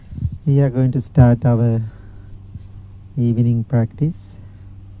We are going to start our evening practice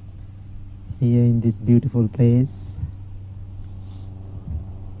here in this beautiful place.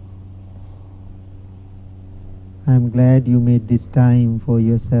 I'm glad you made this time for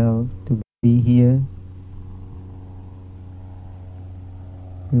yourself to be here.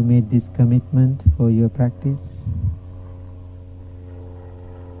 You made this commitment for your practice.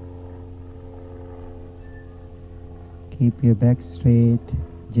 Keep your back straight,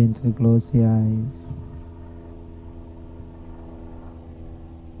 gently close your eyes.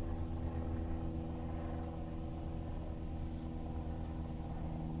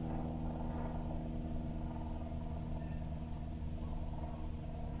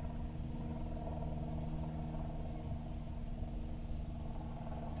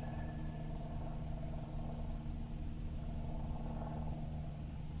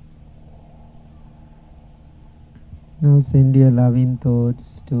 Now send your loving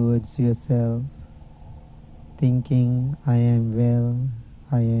thoughts towards yourself, thinking, I am well,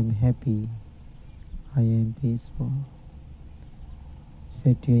 I am happy, I am peaceful.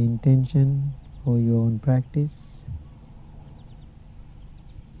 Set your intention for your own practice.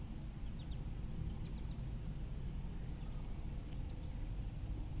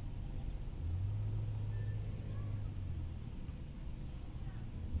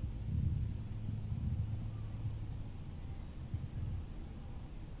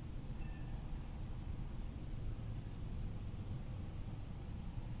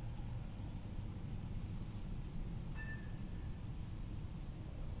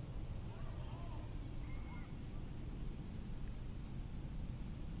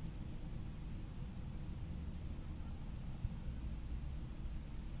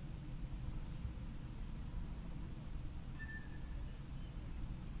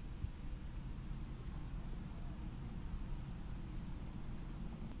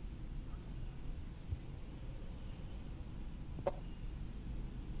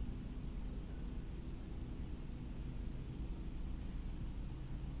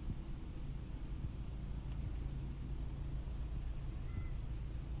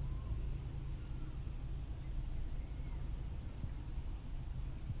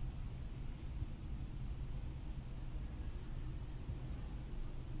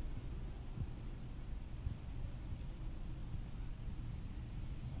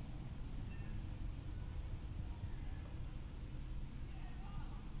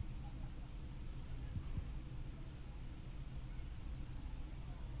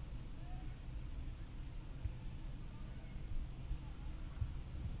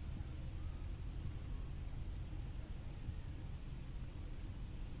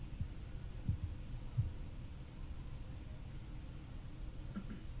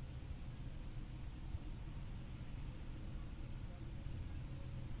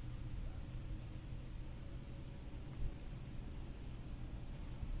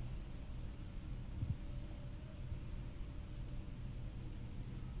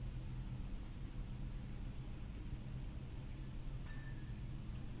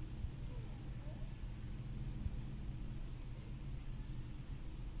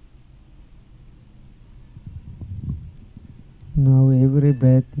 Now every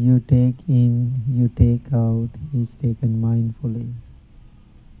breath you take in, you take out, is taken mindfully.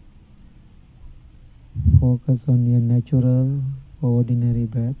 Focus on your natural, ordinary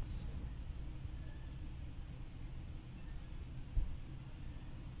breaths.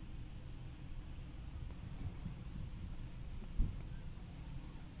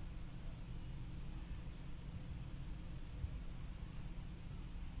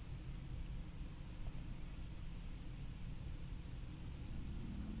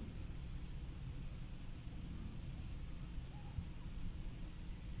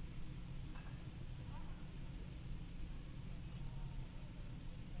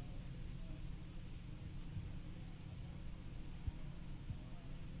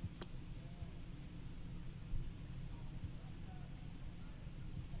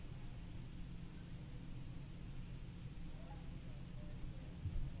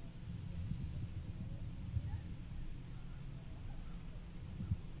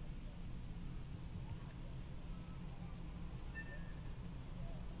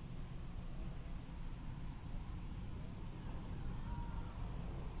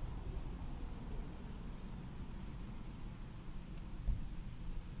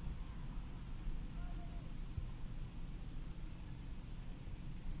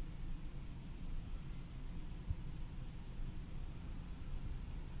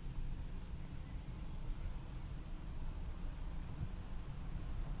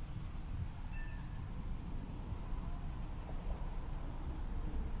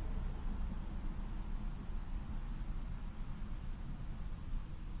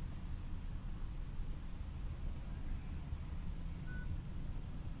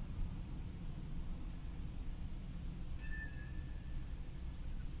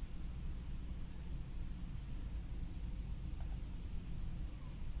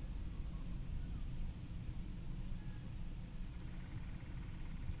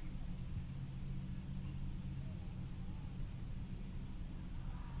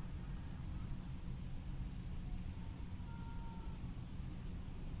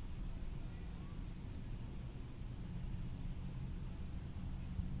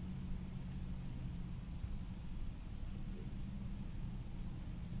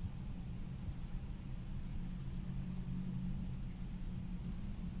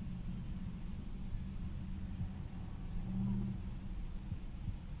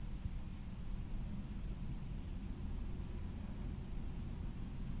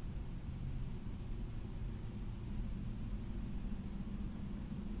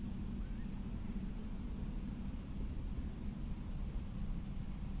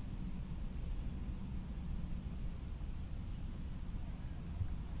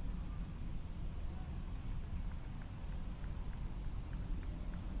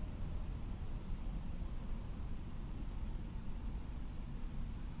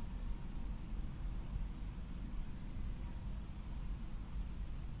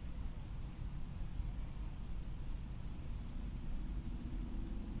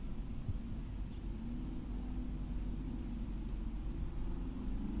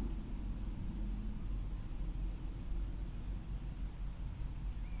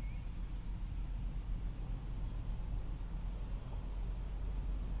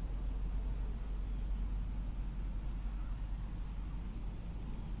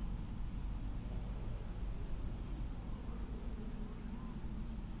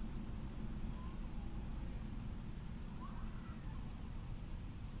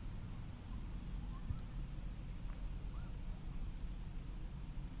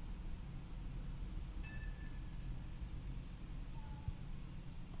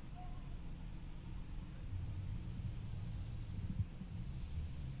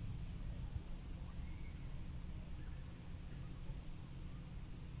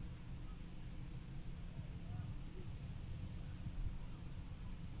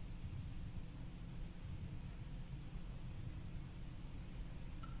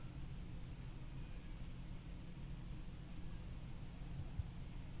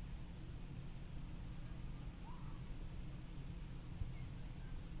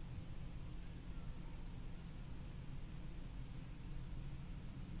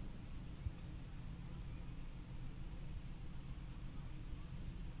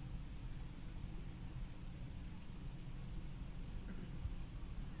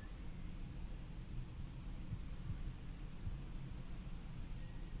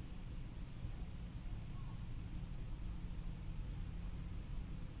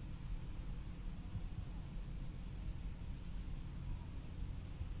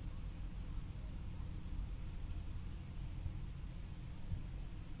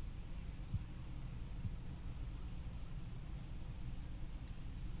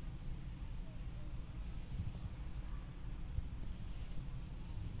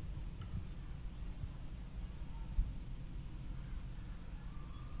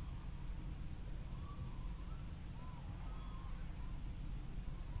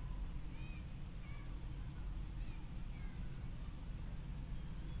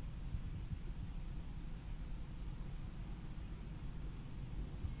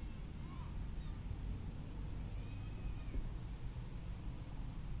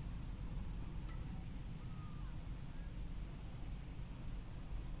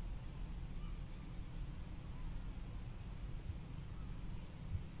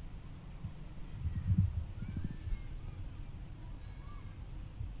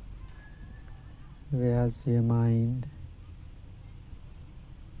 Where's your mind?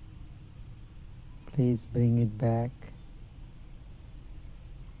 Please bring it back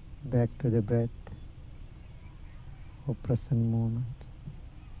to the breath or present moment.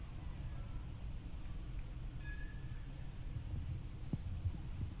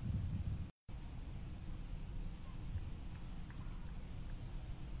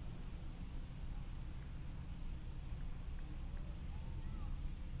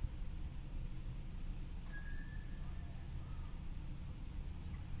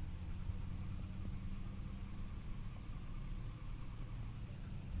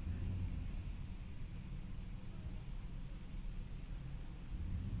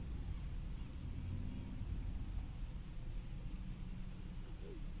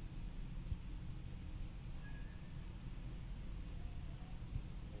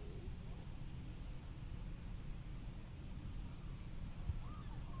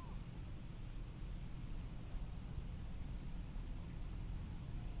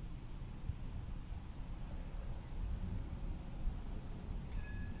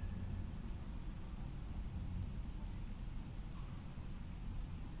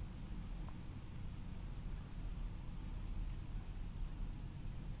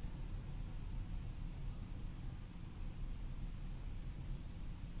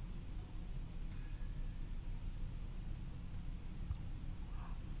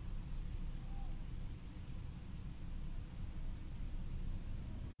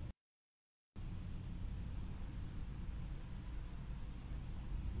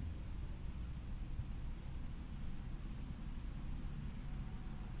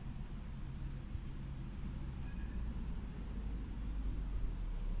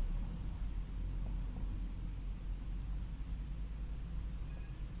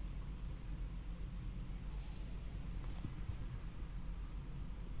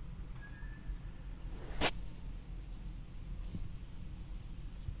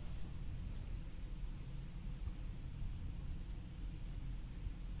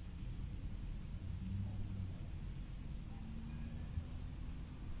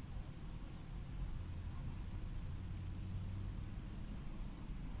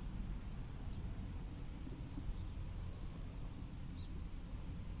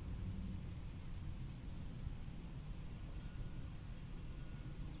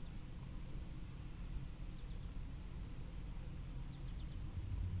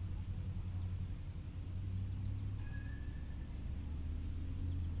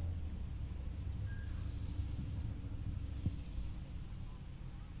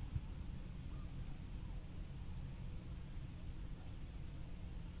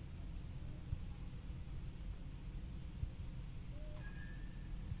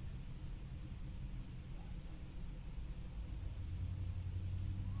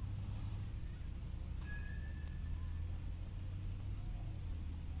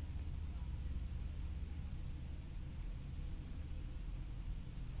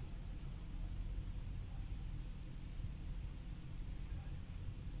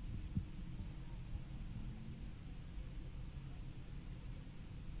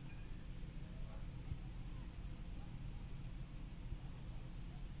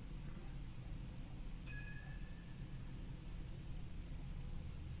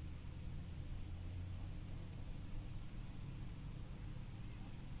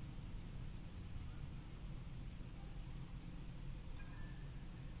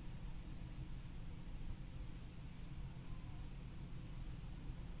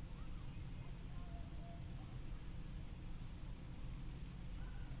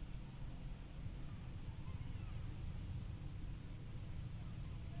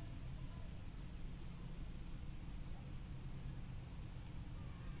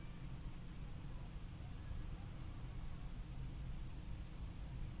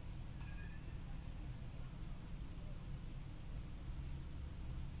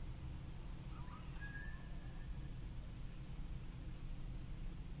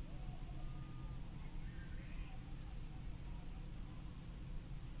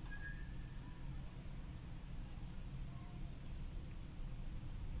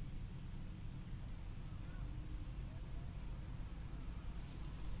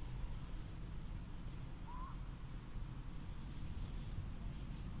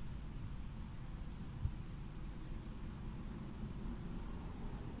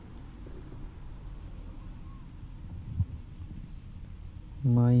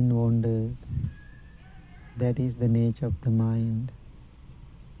 Mind wanders. That is the nature of the mind.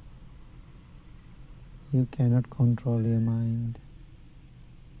 You cannot control your mind,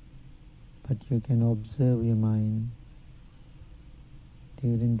 but you can observe your mind.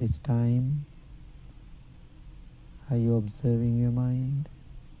 During this time, Are you observing your mind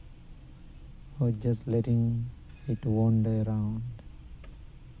or just letting it wander around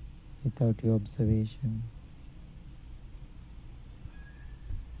without your observation?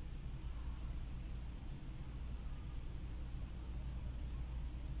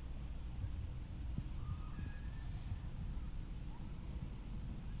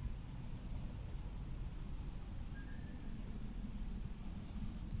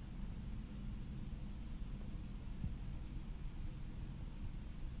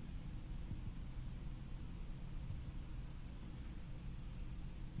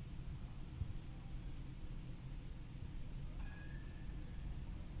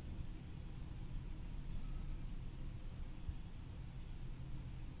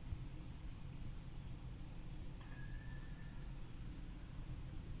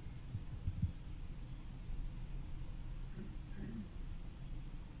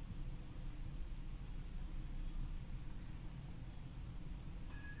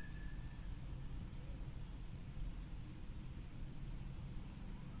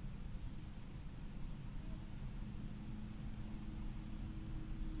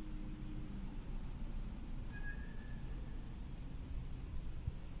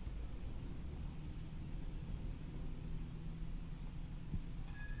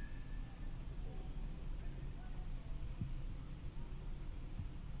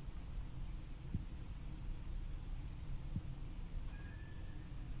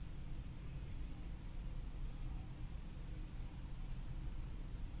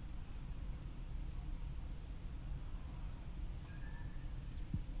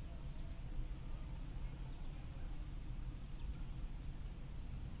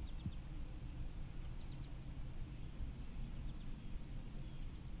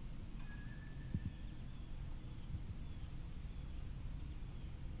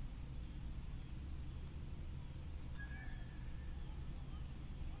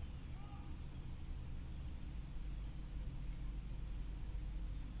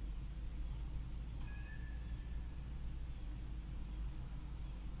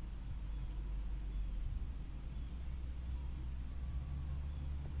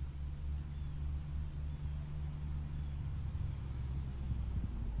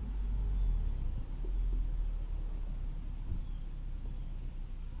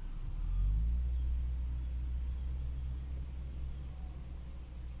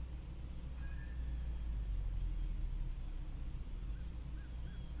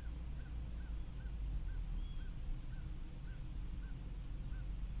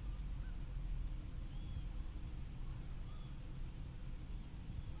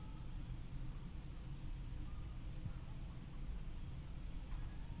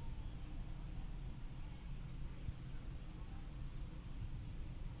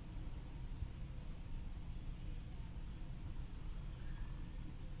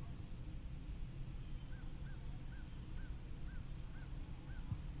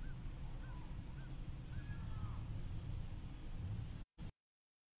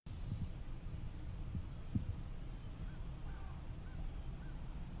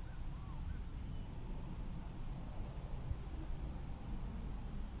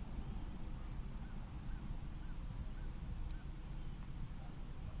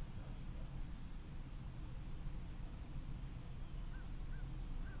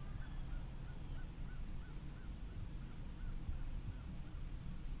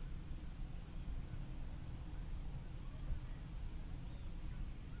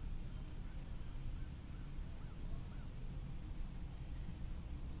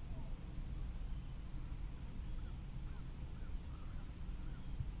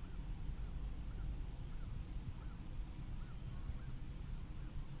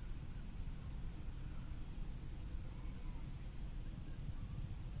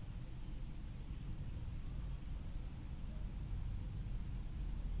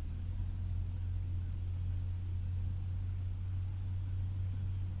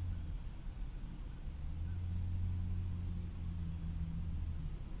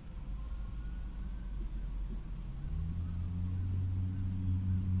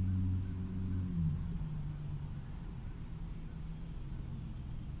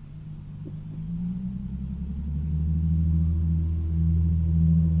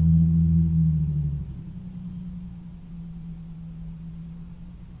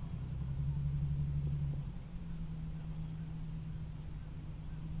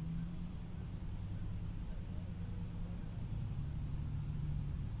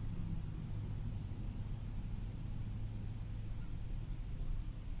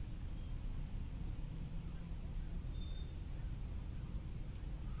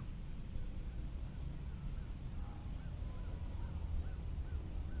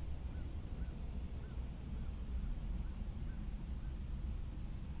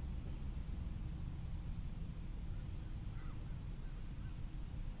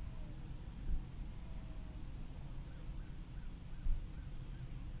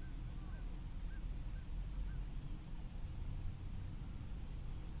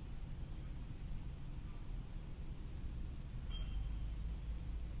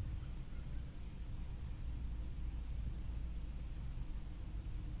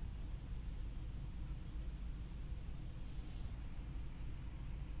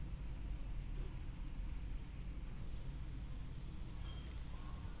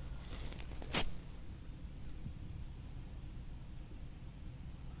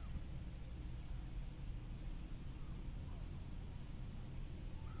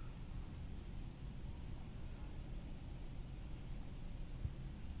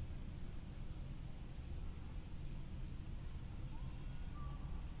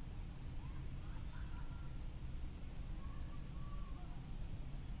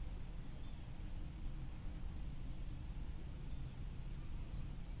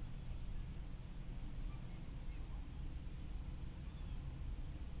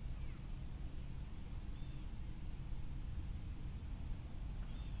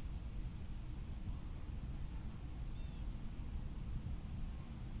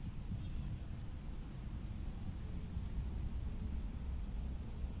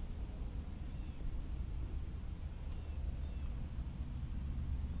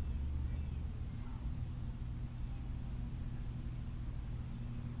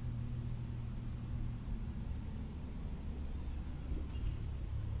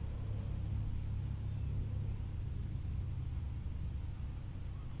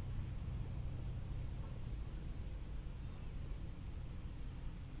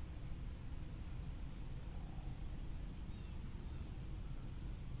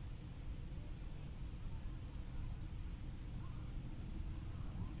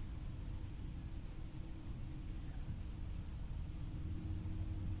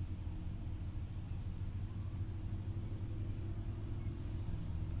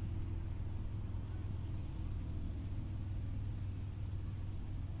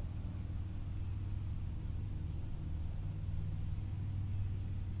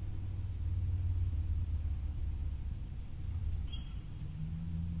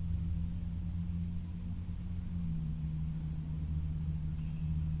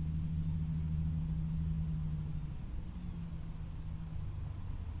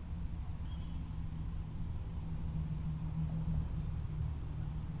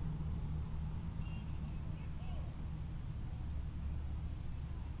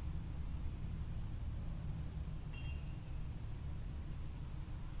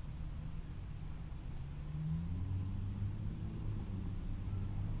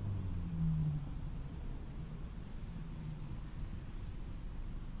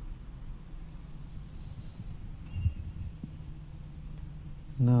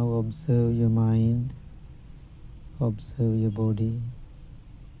 observe your mind, observe your body.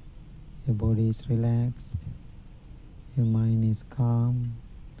 Your body is relaxed, your mind is calm,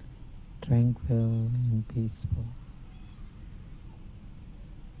 tranquil and peaceful.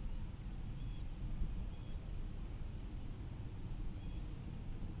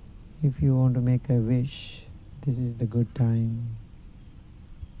 If you want to make a wish, this is the good time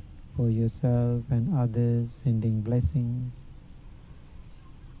for yourself and others, sending blessings.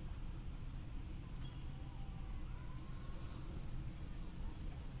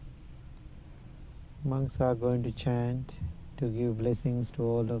 Monks are going to chant to give blessings to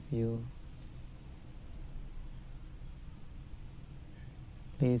all of you.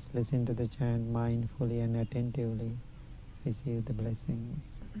 Please listen to the chant mindfully and attentively. Receive the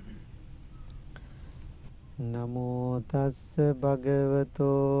blessings. Namo tassa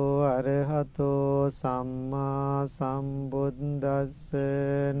bhagavato arahato samma sambuddhassa.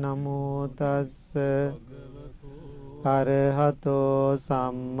 Namo tassa arahato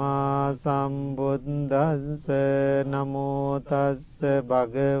samma sambuddhassa. Namo tassa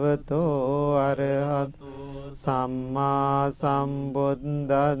bhagavato arahato samma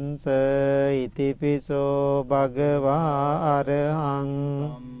sambuddhassa. Itipiso bhagava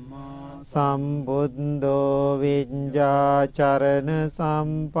arahang sambuddho vijja charana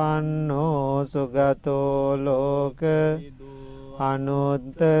sampanno sugato loka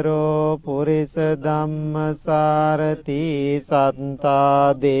anuttaro purisa dhamma sarati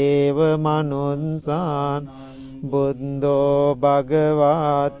satta deva manunsan buddho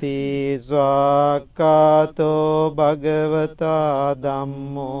bhagavati swakkato bhagavata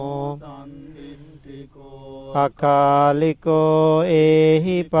dhammo akaliko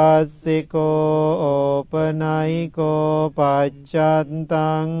ehi passiko opanayiko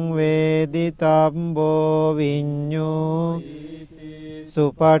paccantang veditambo viññu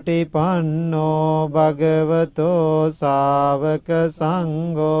supatipanno bhagavato sāvaka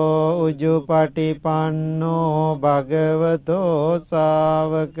sangho ujupatipanno bhagavato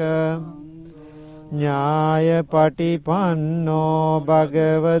sāvaka Nyāya patipanno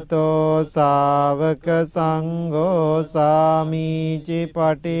bhagavato sāvaka sangho sāmīci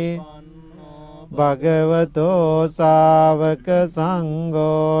pati bhagavato sāvaka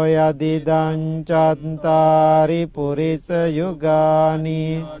sangho yadidaṃ cattari purisa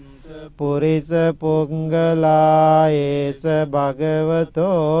yugani purisa pungalā esa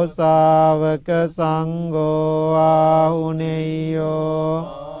bhagavato sāvaka sangho āhuneyo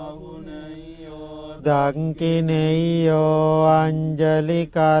Dakkineyo anjali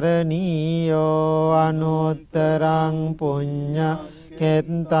karaniyo anuttaraṃ puñña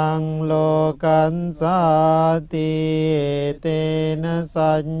khettaṃ lokaṃ sāti etena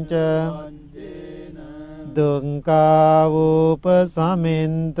sañca dukkha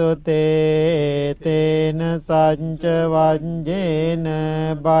upasamintu te etena sañca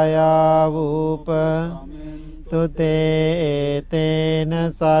vajjena bhaya Tute etena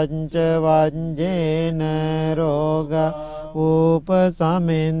sañca vajjena roga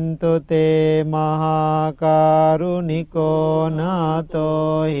upasamintu te mahakaruniko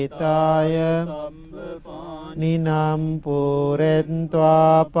nato hitaya ninam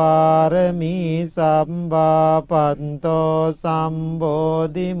puretva parami sambhapanto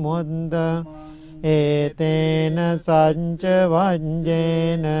sambodhi mudda etena sañca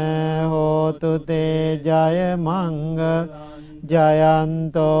vajjena hotu te jaya manga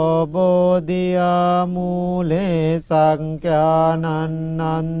jayanto bodhiya mule saṅkhyanaṃ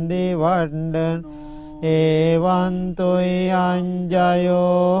nandi vaddan evaṇ anjayo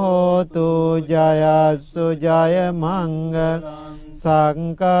hotu jayassu jaya manga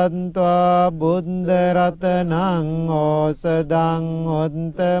Saṅkantva buddha ratanaṃ osadaṃ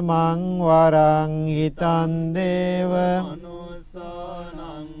uttamaṃ varaṃ hitaṃ deva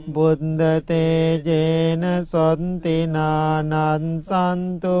buddha tejena sontinānaṃ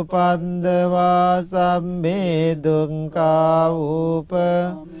santu paddavā sabbhe dukkha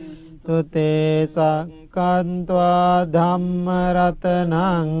upa tute saṅkantva dhamma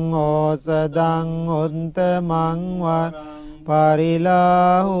ratanaṃ osadaṃ uttamaṃ varaṃ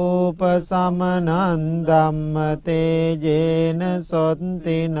Parilahupasamanaṃ dhamma tejena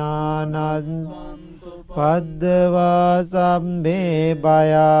sontinānaṃ paddavā sabbhe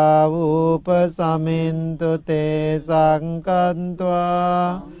bhaya upasamintu te saṅkantva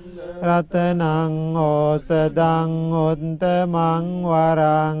ratanaṃ osadaṃ uttamaṃ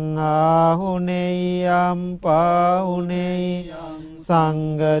varaṃ āhuneyyam pāhuneyyam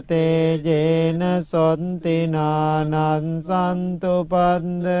Saṅgate jena sontinānaṃ santu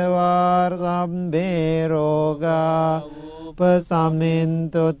paddavā sabbhe roga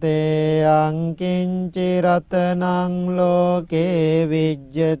uppasamentu te ankinci ratanang loke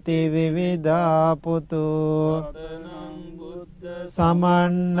vijjati vividha putu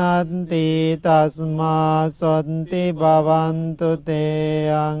samannanti tasma sonti bhavantu te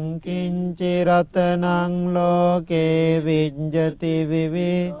ankinci ratanang loke vijjati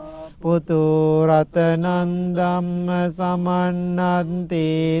vividha putu ratanang dhamma samannanti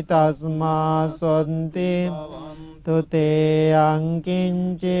tasma sonti tute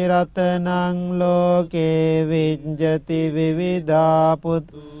ankinci ratanang loke vijjati vividha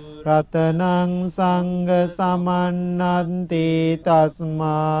putu ratanang sangha samannanti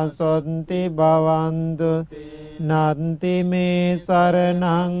tasma sonti bhavantu nanti me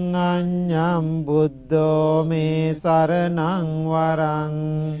saranang anyam buddho me saranang warang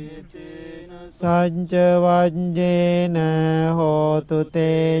Sajja vajjena hotu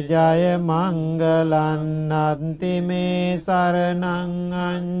te jaya mangalan nanti me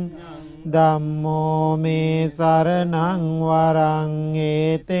saranang Dhammo me saranang warang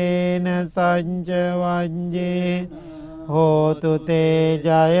etena sajja vajje hotu te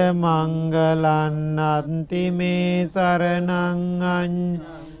jaya mangalan nanti me saranang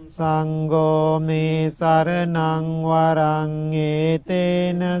Sangho me saranang warang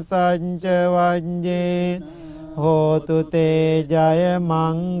etena sajja vajje hotu te jaya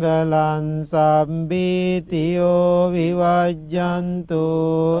mangalan sabbitiyo vivajjantu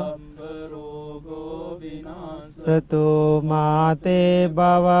satu mate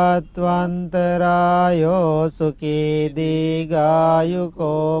bhavatvantarayo sukhi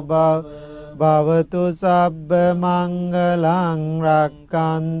digayuko bhavatu sabba mangalang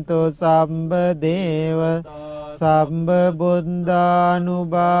rakkantu sabba deva sabba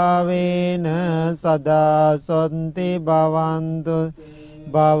buddhanubhavena sada sonti bhavantu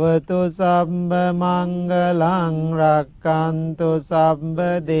bhavatu sabba mangalang rakkantu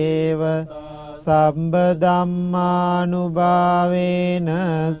sabba deva sabba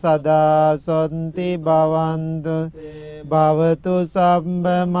dhammanubhavena sada sonti bhavantu bhavatu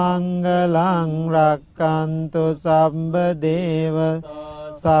sabba mangalang rakkantu sabba deva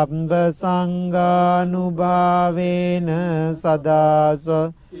sabba sanghanubhavena sada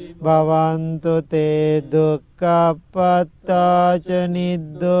bhavantu te dukkhapattaca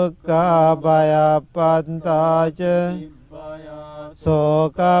nidukkha bhayapattaca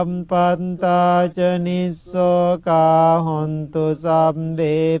sokam pantaca nissoka hontu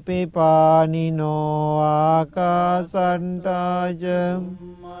sabbe pipanino akasantaca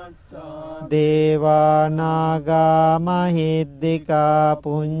devanaga mahiddika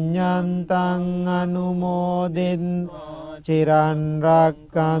punyantang anumodin ciran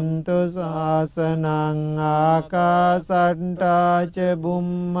rakkantu sasanang akasantaca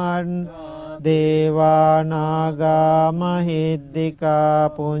bumman devanaga mahiddika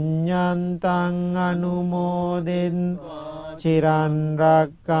punyantang anumodin ciran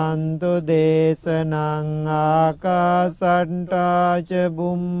rakkantu desanang akasantaca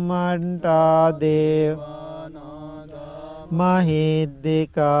bummanta dev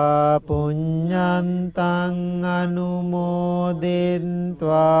mahiddika punyantang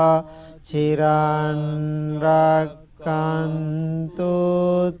anumodintva ciran rakkantu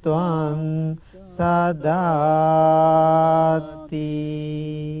tvam sadati.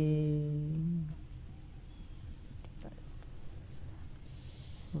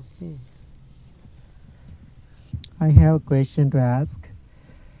 Okay. I have a question to ask.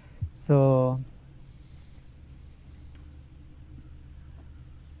 So,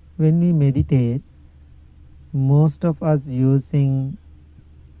 when we meditate, most of us using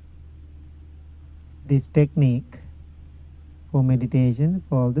this technique for meditation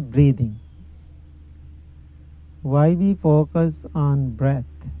called the breathing. Why we focus on breath?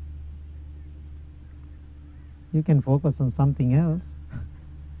 You can focus on something else.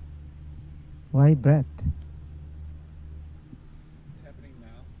 Why breath? It's happening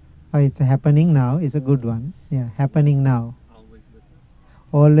now. Oh, it's happening now. It's a good one. Yeah, happening now. Always with us.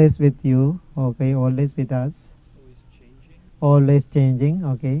 Always with you. Okay, always with us. Always changing. Always changing.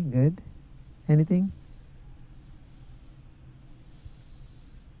 Okay, good. Anything?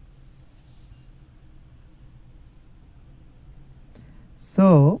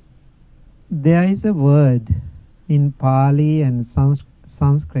 So, there is a word in Pali and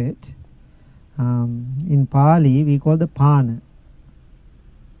Sanskrit. In Pali, we call the pana.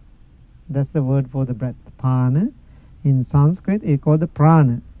 That's the word for the breath. Pana. In Sanskrit, it's called the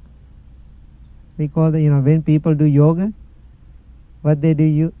prana. We call the, when people do yoga, what they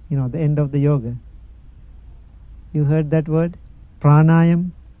do, the end of the yoga. You heard that word?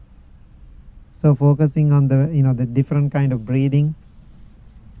 Pranayam. So focusing on the the different kind of breathing.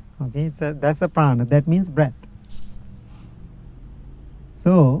 Okay, so that's a prana. That means breath.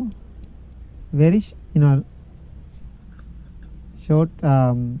 So very short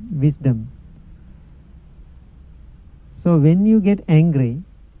wisdom. So when you get angry,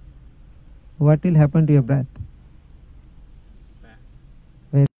 what will happen to your breath? Fast.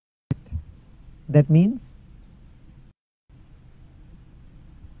 Very fast. That means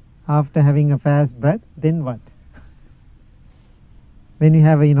after having a fast breath, then what? When you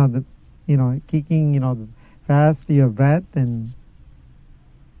have kicking fast your breath, and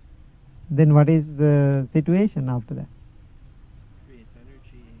then what is the situation after that? Creates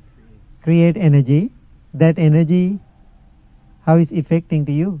energy and Create energy. That energy, how is affecting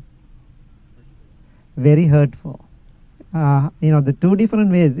to you? Very hurtful. The two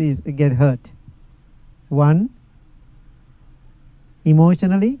different ways is get hurt. One,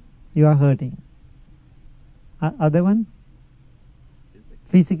 emotionally you are hurting. Other one,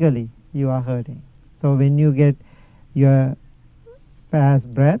 physically you are hurting. So when you get your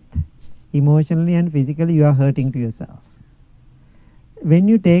fast breath, emotionally and physically you are hurting to yourself. When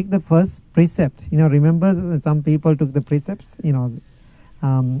you take the first precept, remember some people took the precepts,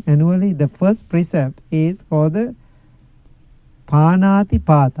 annually. The first precept is called the Panati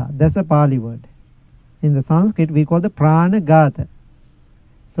Pata. That's a Pali word. In the Sanskrit, we call the Pranagata.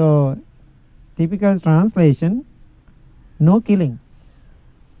 So, typical translation, no killing.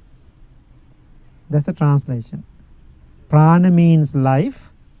 That's a translation. Prana means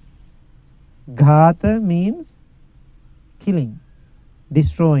life. Ghata means killing,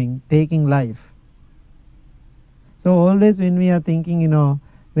 destroying, taking life. So always when we are thinking,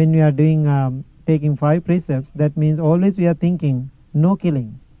 when we are doing taking 5 precepts, that means always we are thinking no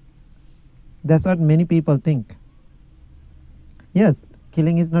killing. That's what many people think. Yes,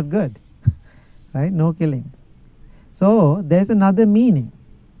 killing is not good, right? No killing. So there's another meaning.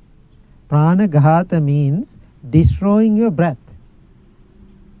 Pranaghata means destroying your breath,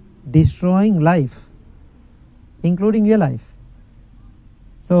 destroying life, including your life.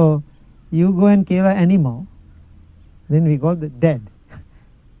 So you go and kill an animal, then we call the dead.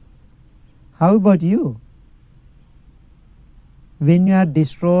 How about you? When you are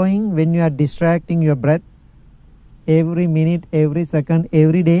destroying, when you are distracting your breath, every minute, every second,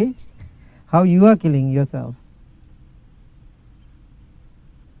 every day, how you are killing yourself?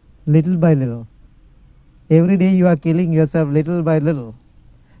 Little by little. Every day you are killing yourself little by little.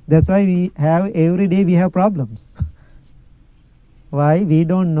 That's why every day we have problems. Why? We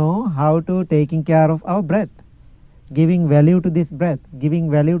don't know how to taking care of our breath, giving value to this breath, giving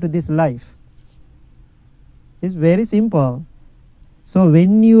value to this life. It's very simple. So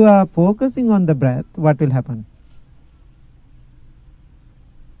when you are focusing on the breath, what will happen?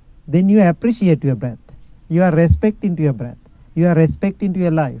 Then you appreciate your breath. You are respecting to your breath. You are respecting to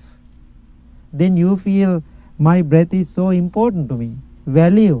your life. Then you feel my breath is so important to me.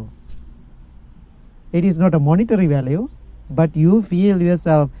 Value. It is not a monetary value, but you feel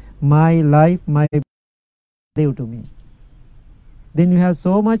yourself, my life, my value to me. Then you have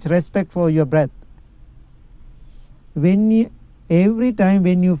so much respect for your breath. Every time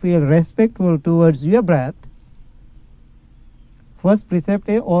when you feel respectful towards your breath, first precept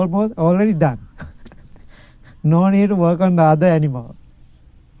is almost already done. No need to work on the other animal.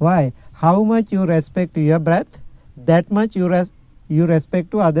 Why? How much you respect your breath, that much you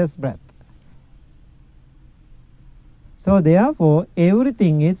respect to others' breath. So therefore,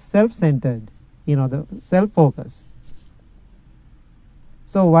 everything is self-centered, the self-focus.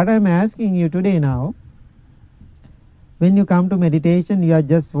 So what I am asking you today now, when you come to meditation, you are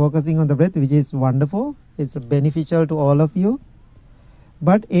just focusing on the breath, which is wonderful. It's beneficial to all of you.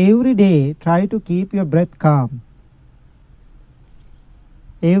 But every day, try to keep your breath calm.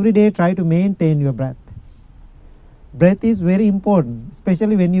 Every day, try to maintain your breath. Breath is very important,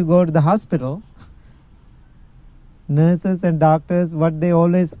 especially when you go to the hospital. Nurses and doctors, what they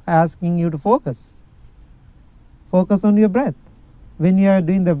always asking you to focus. Focus on your breath. When you are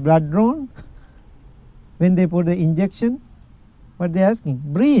doing the blood drawn, when they put the injection, what they asking?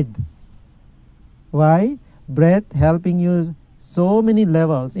 Breathe. Why? Breath helping you so many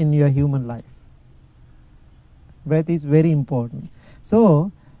levels in your human life. Breath is very important.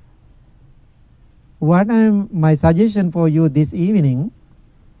 So, my suggestion for you this evening,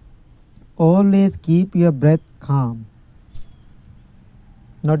 always keep your breath calm,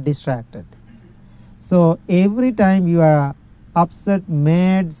 not distracted. So every time you are upset,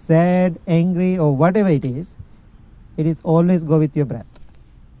 mad, sad, angry, or whatever it is always go with your breath.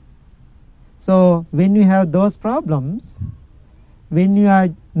 So when you have those problems, when you are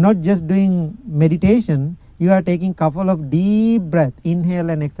not just doing meditation, you are taking couple of deep breath,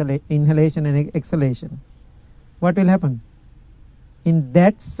 inhalation and exhalation. What will happen? In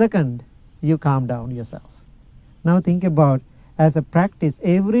that second, you calm down yourself. Now think about, as a practice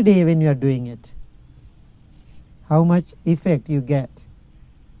every day when you are doing it, how much effect you get.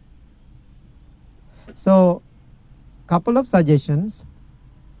 So, couple of suggestions.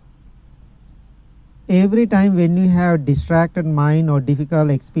 Every time when you have distracted mind or difficult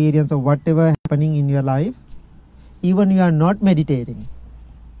experience or whatever happening in your life, even you are not meditating,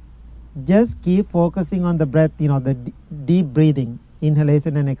 just keep focusing on the breath, the deep breathing,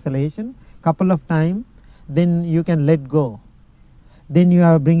 inhalation and exhalation, couple of times, then you can let go. Then you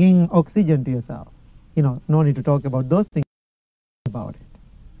are bringing oxygen to yourself. No need to talk about those things about it.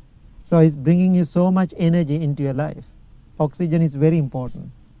 So it's bringing you so much energy into your life. Oxygen is very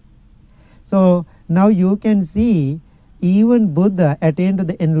important. So now you can see even Buddha attained to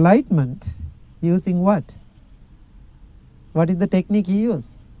the enlightenment using what? What is the technique he used?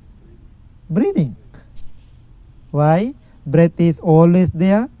 Breathing. Why? Breath is always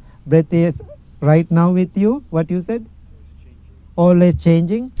there. Breath is right now with you. What you said? Always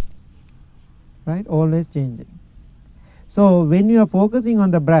changing. Right? Always changing. So when you are focusing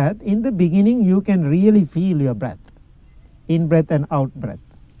on the breath, in the beginning you can really feel your breath. In breath and out breath.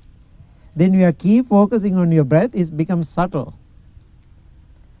 Then you keep focusing on your breath, it becomes subtle.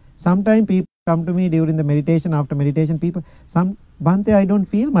 Sometimes people come to me during the meditation, after meditation, Bhante, I don't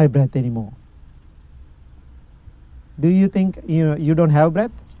feel my breath anymore. Do you think you don't have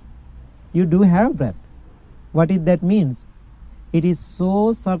breath? You do have breath. What is that means? It is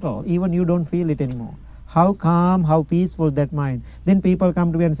so subtle, even you don't feel it anymore. How calm, how peaceful that mind. Then people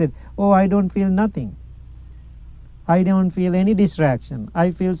come to me and say, oh, I don't feel nothing. I don't feel any distraction.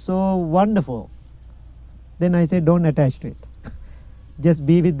 I feel so wonderful. Then I say, don't attach to it. Just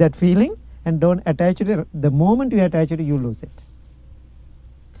be with that feeling and don't attach to it. The moment you attach to it, you lose it.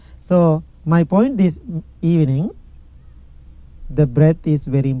 So my point this evening, the breath is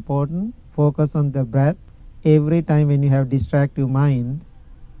very important. Focus on the breath. Every time when you have distracted mind,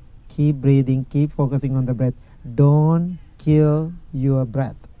 keep breathing, keep focusing on the breath. Don't kill your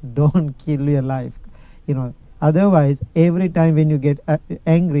breath. Don't kill your life. Otherwise, every time when you get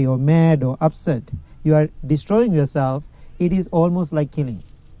angry or mad or upset, you are destroying yourself. It is almost like killing.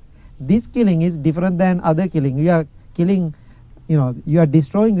 This killing is different than other killing. You are killing, you are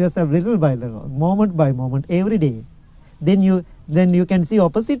destroying yourself little by little, moment by moment, every day. Then you can see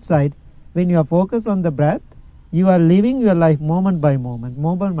opposite side. When you are focused on the breath, you are living your life moment by moment,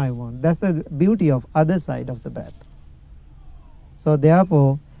 moment by moment. That's the beauty of other side of the breath. So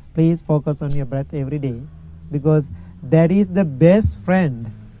therefore, please focus on your breath every day, because that is the best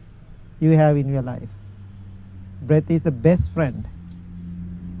friend you have in your life. Breath is the best friend.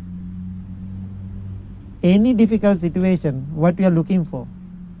 Any difficult situation, what you are looking for?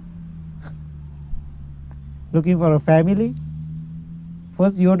 Looking for a family?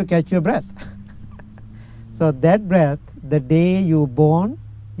 First you have to catch your breath. So that breath, the day you born,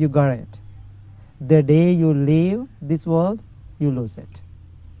 you got it. The day you leave this world, you lose it.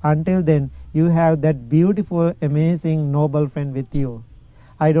 Until then, you have that beautiful, amazing, noble friend with you.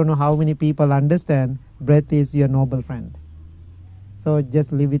 I don't know how many people understand breath is your noble friend. So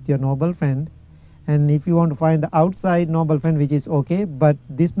just live with your noble friend. And if you want to find the outside noble friend, which is okay, but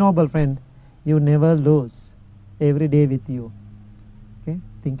this noble friend, you never lose. Every day with you. Okay?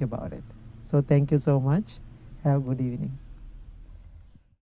 Think about it. So thank you so much. Have a good evening.